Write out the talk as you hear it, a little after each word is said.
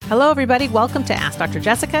Hello, everybody. Welcome to Ask Dr.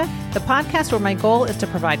 Jessica, the podcast where my goal is to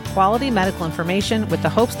provide quality medical information with the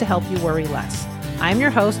hopes to help you worry less. I'm your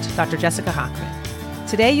host, Dr. Jessica Hochman.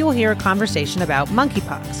 Today, you will hear a conversation about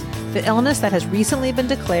monkeypox, the illness that has recently been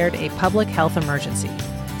declared a public health emergency.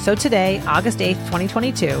 So today, August 8th,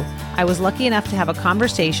 2022, I was lucky enough to have a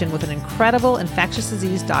conversation with an incredible infectious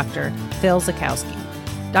disease doctor, Phil Zakowski.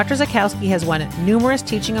 Dr. Zakowski has won numerous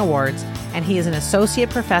teaching awards, and he is an associate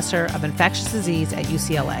professor of infectious disease at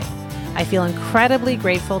UCLA. I feel incredibly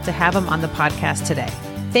grateful to have him on the podcast today.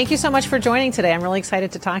 Thank you so much for joining today. I'm really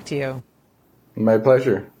excited to talk to you. My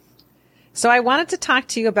pleasure. So I wanted to talk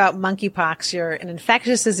to you about monkeypox. You're an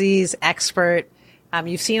infectious disease expert.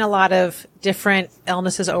 You've seen a lot of different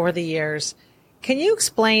illnesses over the years. Can you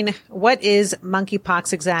explain what is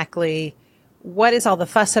monkeypox exactly? What is all the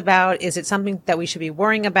fuss about? Is it something that we should be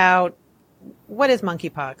worrying about? What is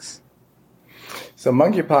monkeypox? So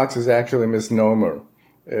monkeypox is actually a misnomer.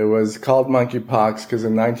 It was called monkeypox because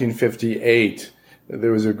in 1958,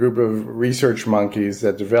 there was a group of research monkeys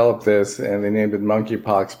that developed this, and they named it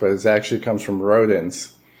monkeypox, but it actually comes from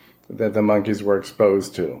rodents that the monkeys were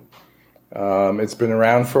exposed to. It's been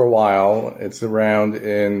around for a while. It's around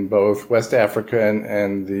in both West Africa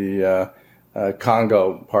and the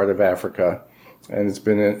Congo part of Africa, and it's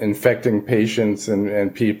been infecting patients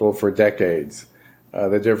and people for decades.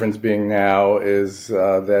 The difference being now is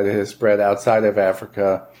that it has spread outside of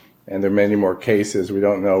Africa, and there are many more cases. We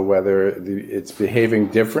don't know whether it's behaving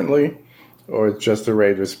differently or it's just the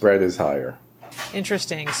rate of spread is higher.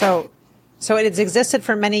 Interesting. So it has existed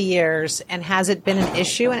for many years, and has it been an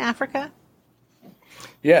issue in Africa?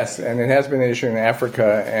 Yes, and it has been an issue in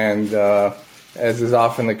Africa, and as is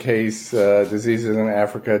often the case, diseases in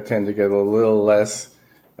Africa tend to get a little less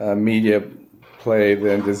media play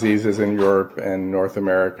than diseases in Europe and North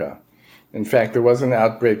America. In fact, there was an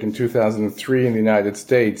outbreak in 2003 in the United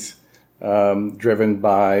States driven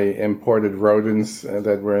by imported rodents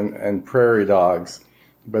that were in prairie dogs,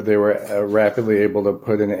 but they were rapidly able to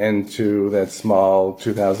put an end to that small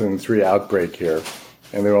 2003 outbreak here,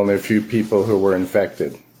 and there were only a few people who were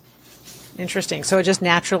infected. Interesting. So it just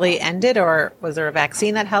naturally ended, or was there a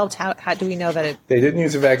vaccine that helped? How do we know that it... They didn't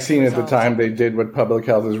use a vaccine at the time. They did what public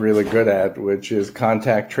health is really good at, which is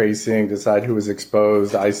contact tracing, decide who was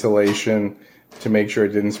exposed, isolation, to make sure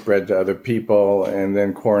it didn't spread to other people, and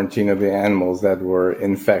then quarantine of the animals that were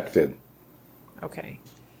infected. Okay.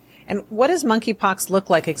 And what does monkeypox look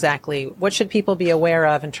like exactly? What should people be aware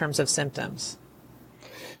of in terms of symptoms?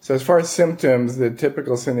 So as far as symptoms, the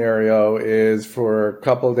typical scenario is for a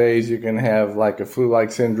couple of days you can have like a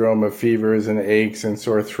flu-like syndrome of fevers and aches and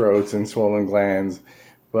sore throats and swollen glands,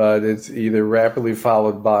 but it's either rapidly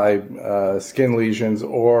followed by skin lesions,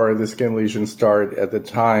 or the skin lesions start at the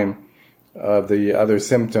time of the other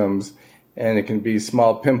symptoms, and it can be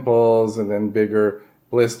small pimples and then bigger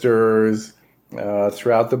blisters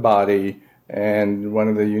throughout the body. And one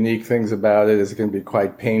of the unique things about it is it can be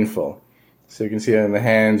quite painful. So you can see it in the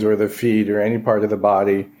hands or the feet or any part of the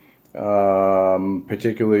body,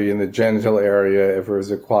 particularly in the genital area if it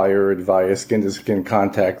was acquired via skin-to-skin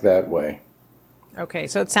contact that way. Okay,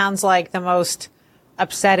 so it sounds like the most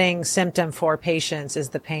upsetting symptom for patients is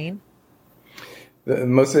the pain? The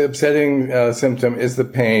most upsetting symptom is the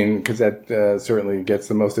pain, because that certainly gets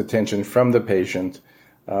the most attention from the patient,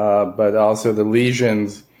 but also the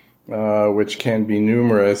lesions, which can be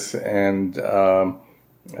numerous and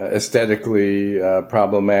aesthetically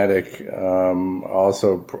problematic,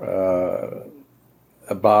 also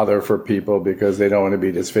a bother for people because they don't want to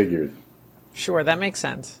be disfigured. Sure, that makes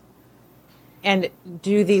sense. And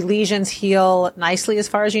do the lesions heal nicely as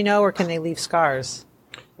far as you know, or can they leave scars?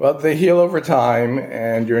 Well, they heal over time,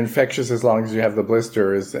 and you're infectious as long as you have the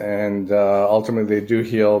blisters, and ultimately they do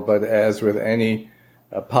heal, but as with any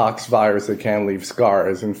pox virus, that can leave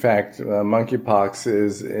scars. In fact, monkeypox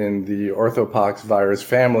is in the orthopox virus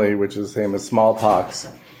family, which is the same as smallpox,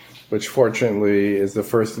 which fortunately is the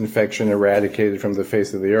first infection eradicated from the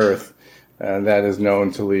face of the earth, and that is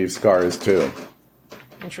known to leave scars too.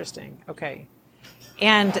 Interesting. Okay.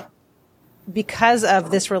 And because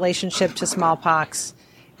of this relationship to smallpox,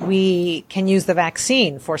 we can use the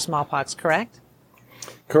vaccine for smallpox, correct?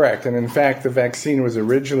 Correct. And in fact, the vaccine was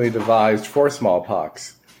originally devised for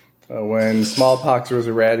smallpox. When smallpox was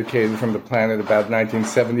eradicated from the planet about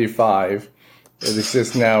 1975, it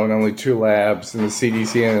exists now in only 2 labs, in the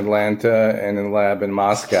CDC in Atlanta and in a lab in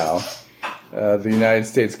Moscow. The United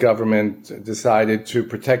States government decided to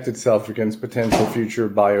protect itself against potential future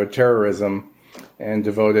bioterrorism and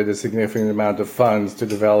devoted a significant amount of funds to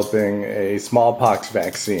developing a smallpox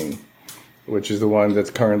vaccine, which is the one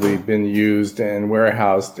that's currently been used and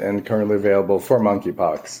warehoused and currently available for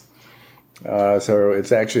monkeypox. So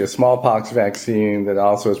it's actually a smallpox vaccine that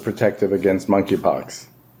also is protective against monkeypox.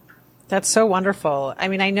 That's so wonderful. I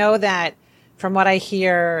mean, I know that from what I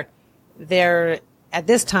hear, at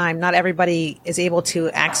this time, not everybody is able to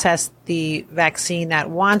access the vaccine that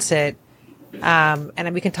wants it.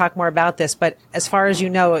 And we can talk more about this, but as far as you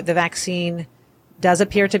know, the vaccine does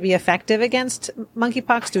appear to be effective against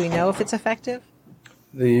monkeypox. Do we know if it's effective?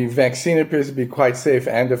 The vaccine appears to be quite safe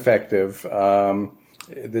and effective.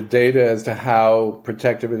 The data as to how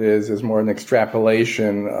protective it is more an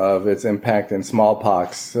extrapolation of its impact in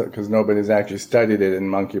smallpox, because nobody's actually studied it in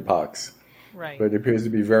monkeypox. Right. But it appears to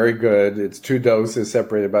be very good. It's 2 doses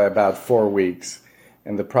separated by about 4 weeks.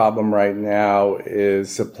 And the problem right now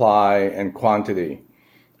is supply and quantity.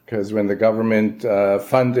 Because when the government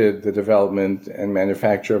funded the development and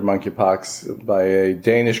manufacture of monkeypox by a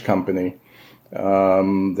Danish company,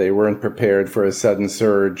 they weren't prepared for a sudden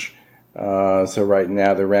surge. So right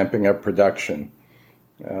now they're ramping up production.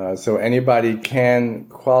 So anybody can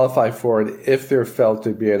qualify for it if they're felt to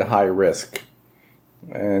be at high risk.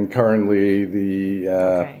 And currently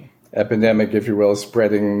the epidemic, if you will, is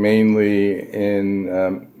spreading mainly in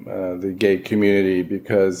the gay community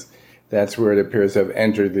because that's where it appears to have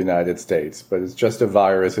entered the United States. But it's just a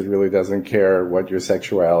virus. It really doesn't care what your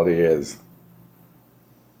sexuality is.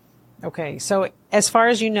 Okay. So as far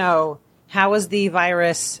as you know, how is the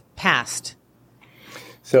virus passed?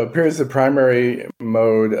 So it appears the primary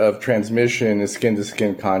mode of transmission is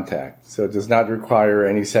skin-to-skin contact. So it does not require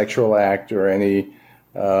any sexual act or any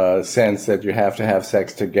sense that you have to have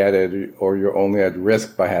sex to get it, or you're only at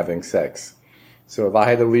risk by having sex. So if I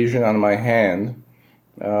had a lesion on my hand,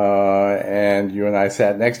 and you and I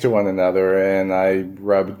sat next to one another, and I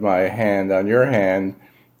rubbed my hand on your hand,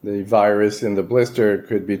 the virus in the blister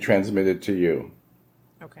could be transmitted to you.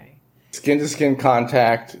 Okay. Skin-to-skin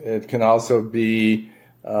contact, it can also be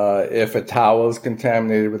if a towel is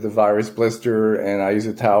contaminated with the virus blister, and I use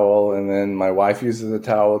a towel, and then my wife uses a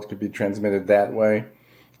towel, it could be transmitted that way.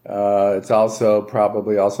 It's also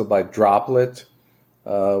probably also by droplet,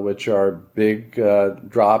 which are big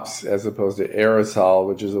drops as opposed to aerosol,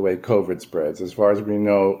 which is the way COVID spreads. As far as we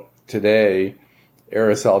know today,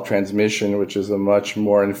 aerosol transmission, which is a much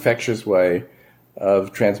more infectious way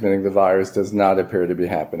of transmitting the virus, does not appear to be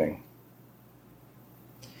happening.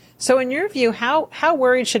 So in your view, how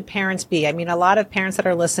worried should parents be? I mean, a lot of parents that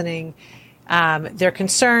are listening, they're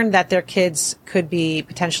concerned that their kids could be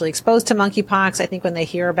potentially exposed to monkeypox. I think when they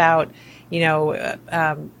hear about,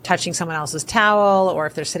 touching someone else's towel, or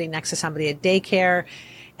if they're sitting next to somebody at daycare.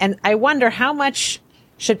 And I wonder, how much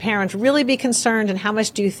should parents really be concerned, and how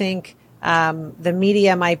much do you think the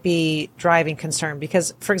media might be driving concern?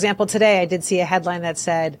 Because, for example, today I did see a headline that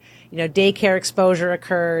said, daycare exposure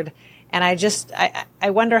occurred. And I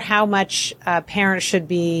wonder how much parents should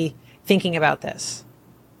be thinking about this.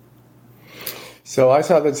 So I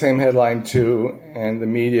saw that same headline too, and the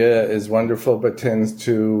media is wonderful, but tends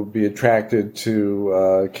to be attracted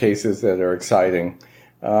to cases that are exciting.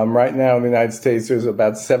 Right now in the United States, there's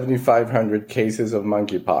about 7,500 cases of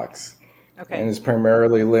monkeypox. Okay. And it's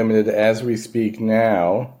primarily limited, as we speak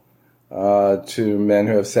now, to men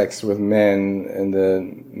who have sex with men in the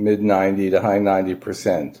mid-90 to high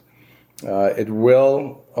 90%. It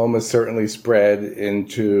will almost certainly spread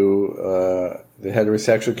into the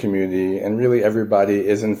heterosexual community, and really everybody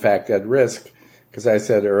is in fact at risk, because I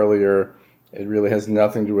said earlier, it really has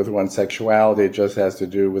nothing to do with one's sexuality, it just has to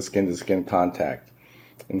do with skin-to-skin contact.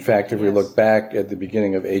 In fact, if we look back at the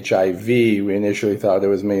beginning of HIV, we initially thought it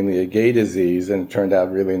was mainly a gay disease, and it turned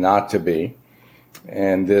out really not to be.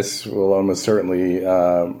 And this will almost certainly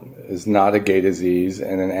is not a gay disease,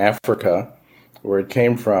 and in Africa, where it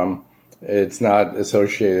came from, it's not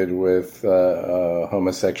associated with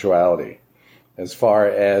homosexuality. As far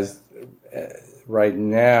as right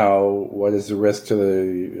now, what is the risk to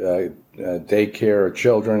the daycare or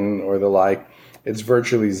children or the like? It's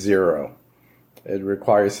virtually zero. It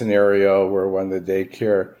requires a scenario where one of the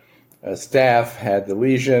daycare staff had the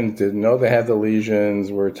lesions, didn't know they had the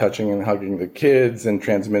lesions, were touching and hugging the kids and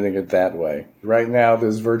transmitting it that way. Right now,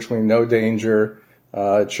 there's virtually no danger.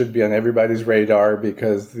 It should be on everybody's radar,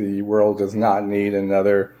 because the world does not need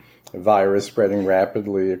another virus spreading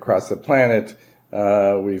rapidly across the planet.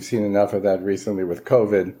 We've seen enough of that recently with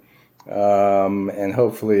COVID. And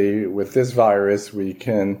hopefully with this virus, we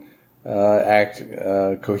can act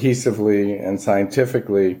cohesively and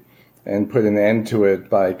scientifically and put an end to it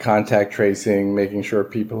by contact tracing, making sure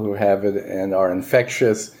people who have it and are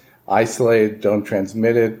infectious isolate, don't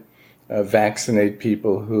transmit it. Vaccinate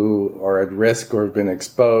people who are at risk or have been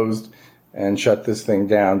exposed, and shut this thing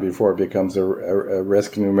down before it becomes a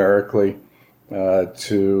risk numerically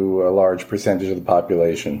to a large percentage of the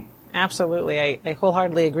population. Absolutely. I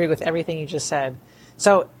wholeheartedly agree with everything you just said.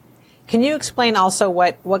 So can you explain also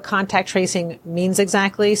what contact tracing means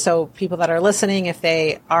exactly? So people that are listening, if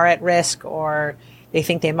they are at risk or they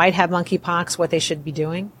think they might have monkeypox, what they should be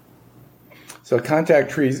doing? So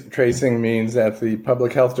contact tracing means that the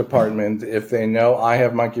public health department, if they know I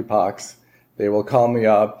have monkeypox, they will call me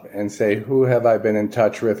up and say, who have I been in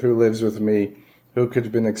touch with? Who lives with me? Who could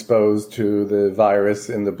have been exposed to the virus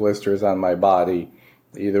in the blisters on my body,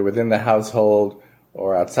 either within the household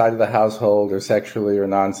or outside of the household, or sexually or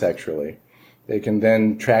non-sexually. They can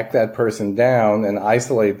then track that person down and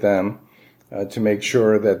isolate them to make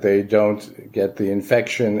sure that they don't get the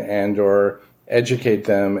infection, and or educate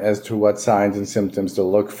them as to what signs and symptoms to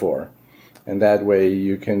look for. And that way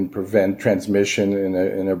you can prevent transmission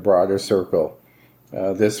in a broader circle.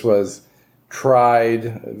 This was tried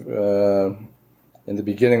in the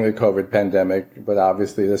beginning of the COVID pandemic, but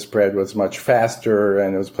obviously the spread was much faster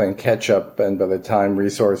and it was playing catch up, and by the time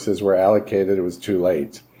resources were allocated, it was too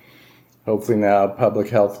late. Hopefully now public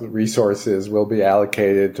health resources will be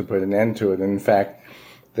allocated to put an end to it. And in fact,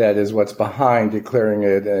 that is what's behind declaring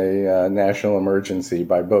it a national emergency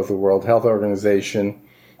by both the World Health Organization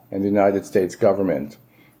and the United States government.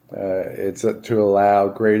 It's to allow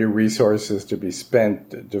greater resources to be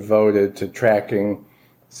spent, devoted to tracking,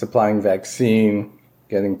 supplying vaccine,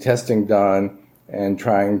 getting testing done, and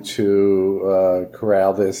trying to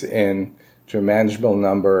corral this in to a manageable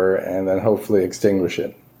number and then hopefully extinguish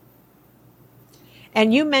it.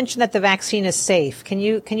 And you mentioned that the vaccine is safe. Can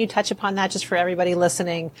you touch upon that just for everybody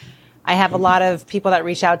listening? I have a lot of people that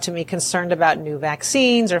reach out to me concerned about new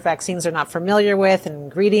vaccines or vaccines they're not familiar with and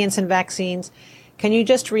ingredients in vaccines. Can you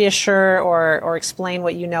just reassure or explain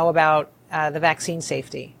what you know about the vaccine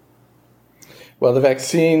safety? Well, the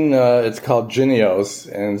vaccine, it's called Jynneos,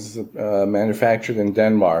 and it's manufactured in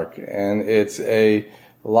Denmark. And it's a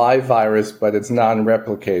live virus, but it's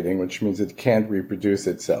non-replicating, which means it can't reproduce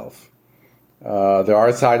itself. There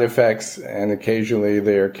are side effects, and occasionally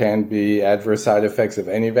there can be adverse side effects of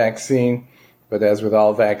any vaccine. But as with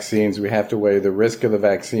all vaccines, we have to weigh the risk of the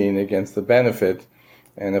vaccine against the benefit.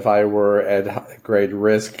 And if I were at great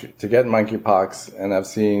risk to get monkeypox, and I've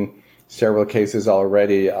seen several cases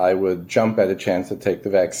already, I would jump at a chance to take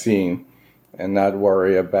the vaccine and not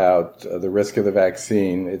worry about the risk of the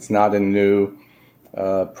vaccine. It's not a new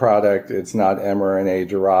product. It's not mRNA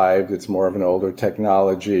derived. It's more of an older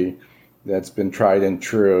technology that's been tried and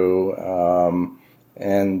true.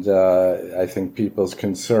 And I think people's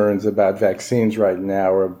concerns about vaccines right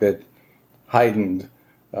now are a bit heightened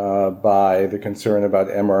by the concern about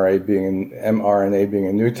mRNA being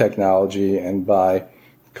a new technology, and by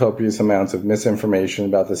copious amounts of misinformation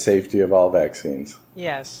about the safety of all vaccines.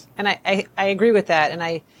 Yes, and I agree with that,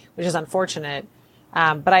 which is unfortunate.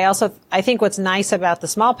 But I think what's nice about the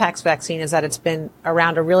smallpox vaccine is that it's been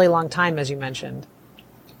around a really long time, as you mentioned.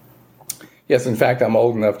 Yes, in fact, I'm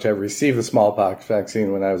old enough to have received the smallpox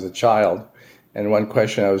vaccine when I was a child. And one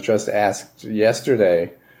question I was just asked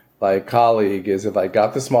yesterday by a colleague is, if I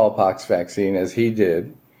got the smallpox vaccine as he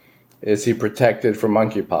did, is he protected from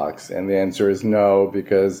monkeypox? And the answer is no,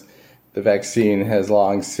 because the vaccine has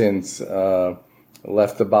long since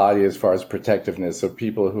left the body as far as protectiveness. So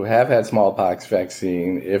people who have had smallpox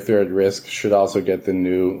vaccine, if they're at risk, should also get the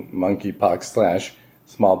new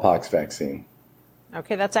monkeypox/smallpox vaccine.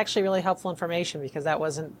 Okay, that's actually really helpful information, because I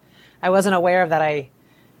wasn't aware of that. I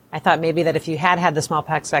thought maybe that if you had the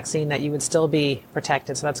smallpox vaccine that you would still be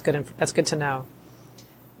protected. So that's good. That's good to know.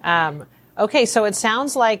 Okay, so it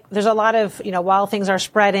sounds like there's a lot of, while things are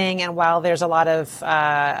spreading and while there's a lot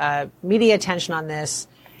of media attention on this,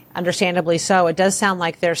 understandably so, it does sound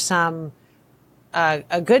like there's some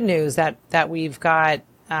a good news that we've got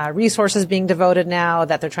resources being devoted now,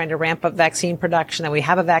 that they're trying to ramp up vaccine production, that we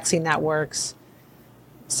have a vaccine that works.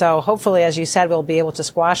 So hopefully, as you said, we'll be able to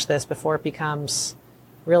squash this before it becomes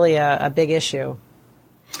really a big issue.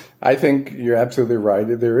 I think you're absolutely right.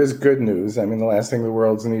 There is good news. I mean, the last thing the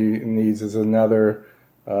world needs is another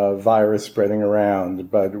virus spreading around.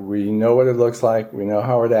 But we know what it looks like. We know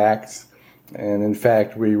how it acts. And in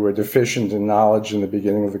fact, we were deficient in knowledge in the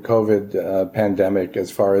beginning of the COVID pandemic as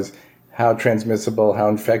far as how transmissible, how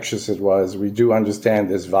infectious it was. We do understand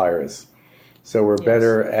this virus. So we're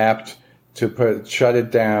better apt to shut it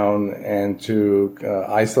down and to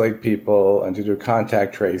isolate people and to do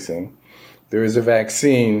contact tracing. There is a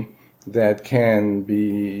vaccine that can be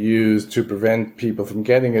used to prevent people from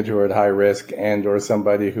getting it who are at high risk and or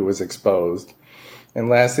somebody who was exposed. And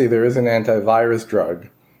lastly, there is an antivirus drug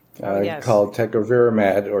Yes. called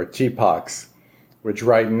tecovirimat or TPOXX, which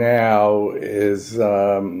right now is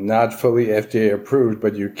not fully FDA approved,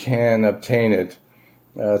 but you can obtain it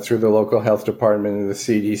through the local health department and the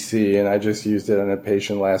CDC. And I just used it on a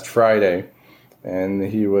patient last Friday, and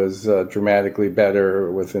he was dramatically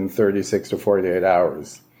better within 36 to 48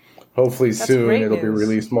 hours. Hopefully soon it'll be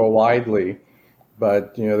released more widely.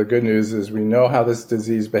 But, the good news is we know how this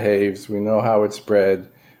disease behaves. We know how it's spread.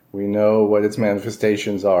 We know what its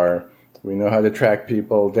manifestations are. We know how to track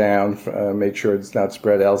people down, make sure it's not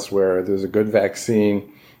spread elsewhere. There's a good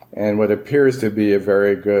vaccine and what appears to be a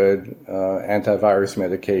very good antivirus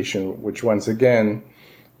medication, which once again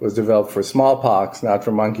was developed for smallpox, not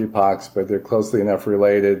for monkeypox, but they're closely enough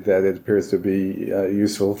related that it appears to be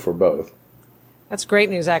useful for both. That's great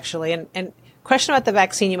news, actually. And question about the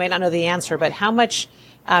vaccine, you might not know the answer, but how much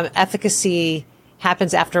efficacy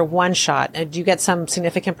happens after one shot? Do you get some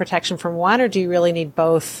significant protection from one, or do you really need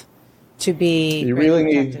both to be You really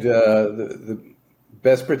need the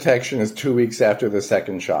best protection is 2 weeks after the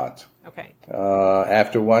second shot. Okay.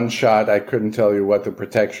 After one shot, I couldn't tell you what the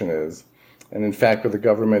protection is. And in fact, what the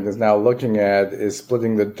government is now looking at is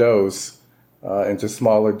splitting the dose into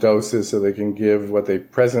smaller doses so they can give what they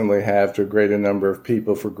presently have to a greater number of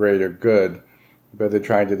people for greater good. But they're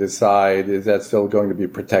trying to decide, is that still going to be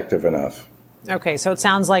protective enough? Okay, so it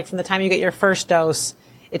sounds like from the time you get your first dose,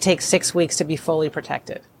 it takes 6 weeks to be fully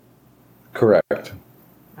protected. Correct.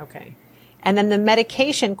 Okay. And then the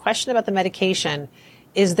medication, question about the medication,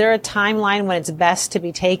 is there a timeline when it's best to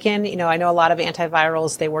be taken? I know a lot of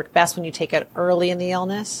antivirals, they work best when you take it early in the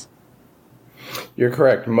illness. You're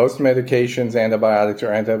correct. Most medications, antibiotics or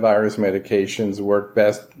antivirus medications, work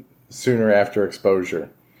best sooner after exposure.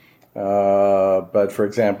 But for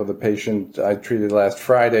example, the patient I treated last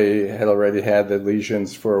Friday had already had the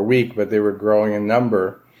lesions for a week, but they were growing in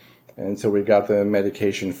number. And so we got the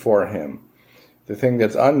medication for him. The thing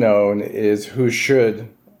that's unknown is who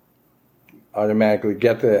should automatically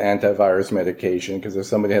get the antivirus medication, because if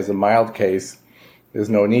somebody has a mild case, there's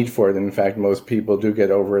no need for it. And in fact, most people do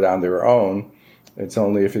get over it on their own. It's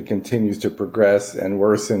only if it continues to progress and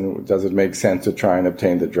worsen does it make sense to try and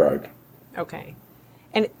obtain the drug. Okay.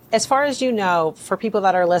 And as far as you know, for people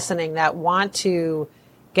that are listening that want to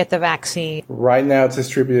get the vaccine? Right now it's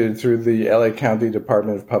distributed through the LA County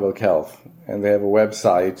Department of Public Health, and they have a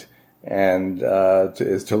website, and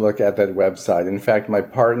is to look at that website. In fact, my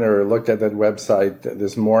partner looked at that website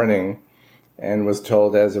this morning and was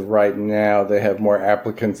told as of right now they have more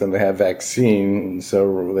applicants than they have vaccine,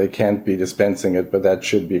 so they can't be dispensing it, but that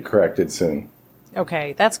should be corrected soon.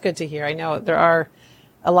 Okay, that's good to hear. I know there are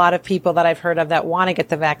a lot of people that I've heard of that want to get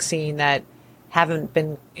the vaccine that haven't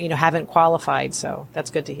been, haven't qualified. So that's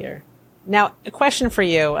good to hear. Now, a question for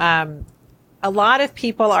you. A lot of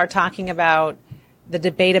people are talking about the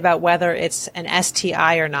debate about whether it's an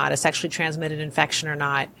STI or not, a sexually transmitted infection or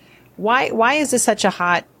not. Why is this such a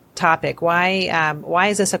hot topic? Why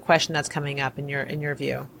is this a question that's coming up in your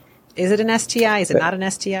view? Is it an STI? Is it not an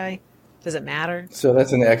STI? Does it matter? So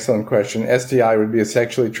that's an excellent question. STI would be a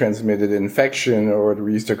sexually transmitted infection, or what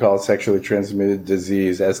we used to call sexually transmitted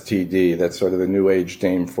disease, STD. That's sort of the new age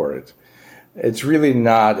name for it. It's really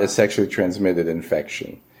not a sexually transmitted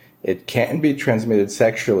infection. It can be transmitted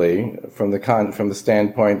sexually from the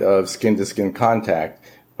standpoint of skin-to-skin contact,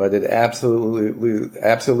 but it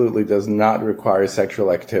absolutely does not require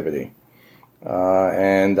sexual activity.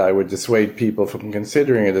 And I would dissuade people from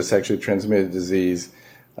considering it a sexually transmitted disease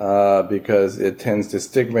because it tends to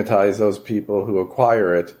stigmatize those people who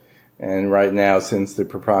acquire it. And right now, since the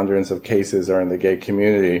preponderance of cases are in the gay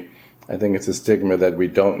community, I think it's a stigma that we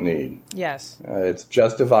don't need. Yes. It's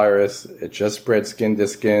just a virus. It just spreads skin to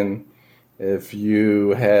skin. If you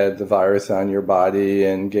had the virus on your body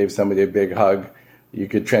and gave somebody a big hug, you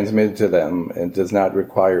could transmit it to them. It does not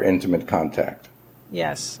require intimate contact.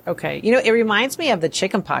 Yes. Okay. It reminds me of the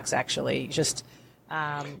chickenpox, actually. Just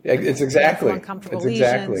it's exactly. Uncomfortable it's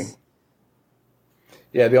exactly. lesions.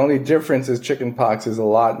 Yeah, the only difference is chickenpox is a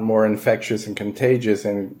lot more infectious and contagious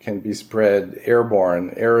and can be spread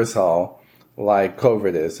airborne, aerosol, like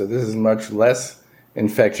COVID is. So this is much less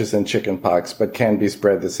infectious than chickenpox, but can be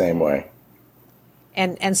spread the same way.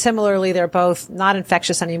 And similarly, they're both not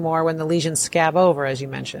infectious anymore when the lesions scab over, as you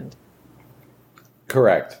mentioned.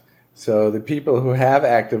 Correct. So the people who have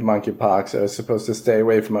active monkeypox are supposed to stay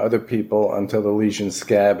away from other people until the lesions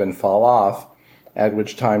scab and fall off, at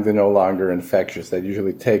which time they're no longer infectious. That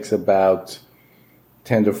usually takes about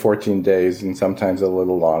 10 to 14 days and sometimes a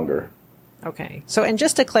little longer. Okay. So, and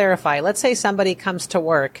just to clarify, let's say somebody comes to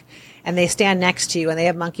work and they stand next to you and they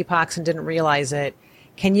have monkeypox and didn't realize it.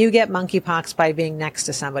 Can you get monkeypox by being next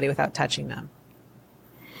to somebody without touching them?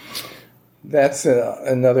 That's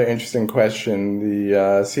another interesting question. The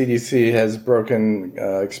CDC has broken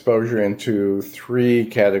exposure into three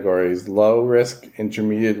categories: low risk,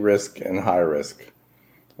 intermediate risk, and high risk.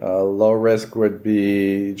 Low risk would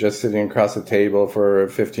be just sitting across the table for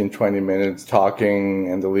 15, 20 minutes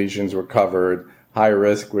talking and the lesions were covered. High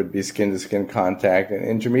risk would be skin-to-skin contact. And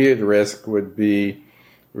intermediate risk would be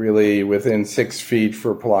really within 6 feet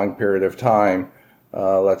for a prolonged period of time.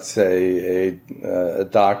 Let's say a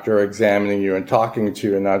doctor examining you and talking to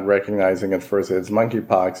you and not recognizing at first that it's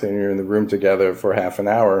monkeypox, and you're in the room together for half an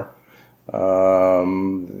hour,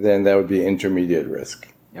 then that would be intermediate risk.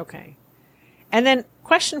 Okay. And then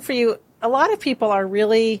question for you. A lot of people are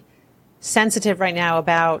really sensitive right now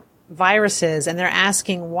about viruses, and they're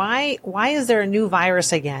asking, why is there a new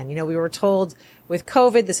virus again? You know, we were told with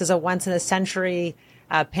COVID, this is a once in a century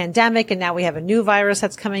pandemic, and now we have a new virus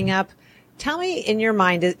that's coming up. Tell me, in your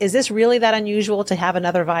mind, is this really that unusual to have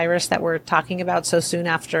another virus that we're talking about so soon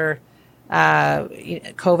after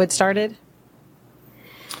COVID started?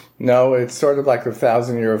 No, it's sort of like the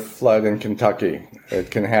 1,000-year flood in Kentucky. It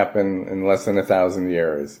can happen in less than 1,000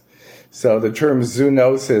 years. So the term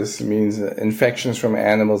zoonosis means infections from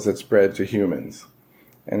animals that spread to humans.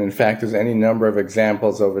 And in fact, there's any number of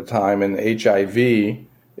examples over time, and HIV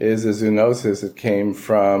is a zoonosis. It came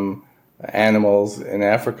from animals in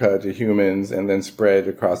Africa to humans and then spread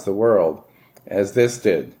across the world, as this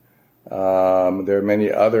did. There are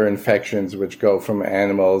many other infections which go from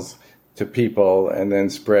animals to people and then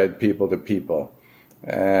spread people to people.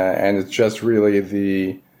 And it's just really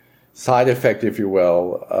the side effect, if you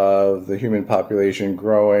will, of the human population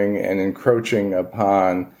growing and encroaching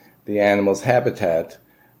upon the animal's habitat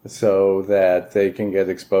so that they can get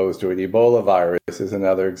exposed to it. Ebola virus is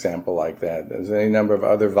another example like that. There's any number of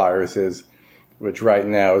other viruses which right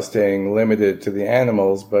now is staying limited to the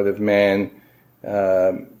animals, but if man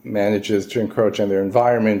manages to encroach on their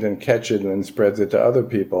environment and catch it and spreads it to other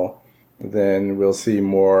people, then we'll see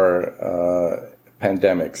more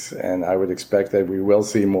pandemics. And I would expect that we will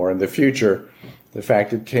see more in the future. The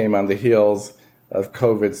fact it came on the heels of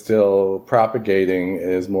COVID still propagating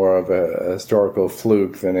is more of a historical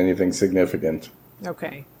fluke than anything significant.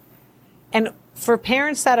 Okay. And for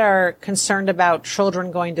parents that are concerned about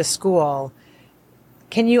children going to school,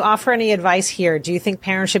 can you offer any advice here? Do you think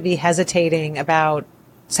parents should be hesitating about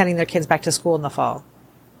sending their kids back to school in the fall?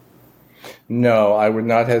 No, I would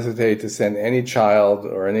not hesitate to send any child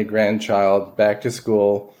or any grandchild back to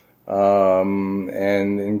school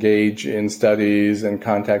and engage in studies and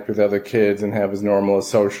contact with other kids and have as normal a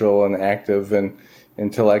social and active and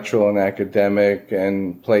intellectual and academic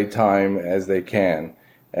and playtime as they can.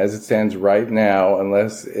 As it stands right now,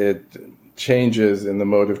 unless it changes in the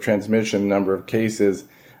mode of transmission, number of cases,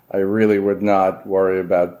 I really would not worry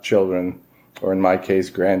about children, or in my case,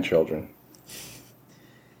 grandchildren.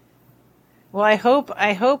 Well, I hope,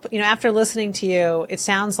 after listening to you, it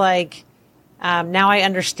sounds like now I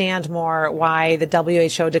understand more why the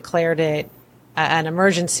WHO declared it an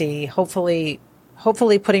emergency. Hopefully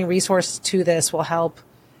putting resources to this will help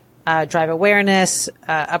drive awareness,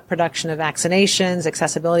 up production of vaccinations,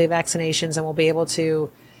 accessibility of vaccinations, and we'll be able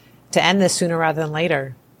to end this sooner rather than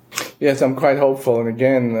later. Yes, I'm quite hopeful. And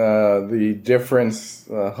again, the difference,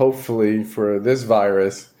 hopefully, for this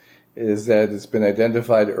virus is that it's been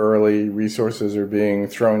identified early, resources are being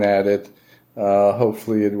thrown at it.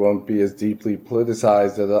 Hopefully it won't be as deeply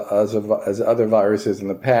politicized as other viruses in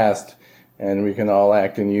the past, and we can all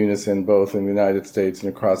act in unison, both in the United States and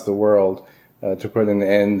across the world, to put an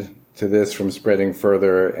end to this from spreading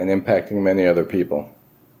further and impacting many other people.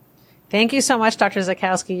 Thank you so much, Dr.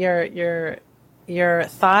 Zakowski. Your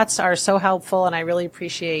thoughts are so helpful, and I really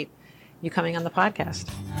appreciate you coming on the podcast.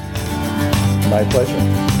 My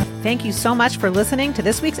pleasure. Thank you so much for listening to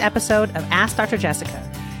this week's episode of Ask Dr.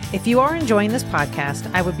 Jessica. If you are enjoying this podcast,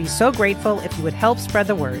 I would be so grateful if you would help spread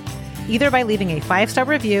the word, either by leaving a 5-star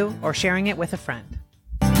review or sharing it with a friend.